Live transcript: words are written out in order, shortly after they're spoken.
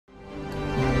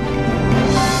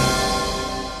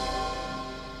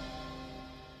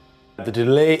The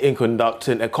delay in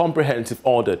conducting a comprehensive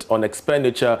audit on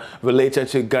expenditure related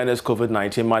to Ghana's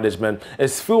COVID-19 management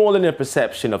is fueling a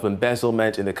perception of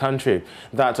embezzlement in the country.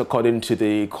 That's according to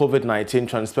the COVID-19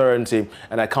 Transparency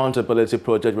and Accountability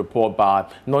Project report by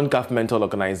non-governmental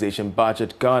organization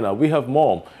Budget Ghana. We have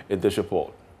more in this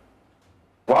report.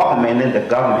 While commending the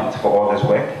government for all this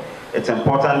work, it's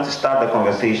important to start the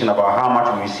conversation about how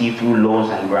much we receive through loans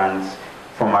and grants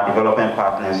from our development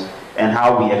partners and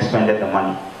how we expended the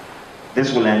money.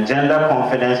 This will engender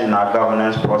confidence in our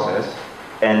governance process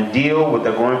and deal with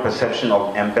the growing perception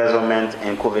of embezzlement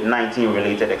in COVID-19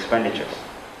 related expenditures.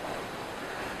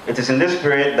 It is in this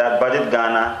spirit that Budget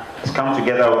Ghana has come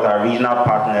together with our regional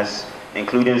partners,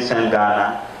 including Send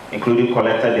Ghana, including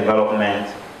Collector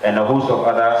Development, and a host of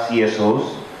other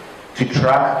CSOs, to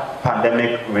track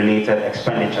pandemic-related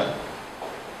expenditure.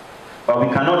 But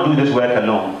we cannot do this work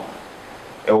alone.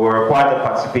 It will require the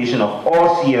participation of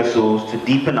all CSOs to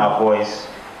deepen our voice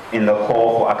in the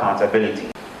call for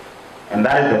accountability. And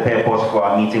that is the purpose for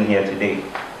our meeting here today.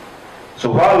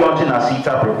 So while launching our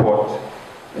CTAP report,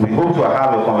 we hope to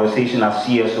have a conversation as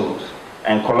CSOs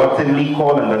and collectively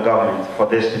call on the government for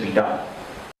this to be done.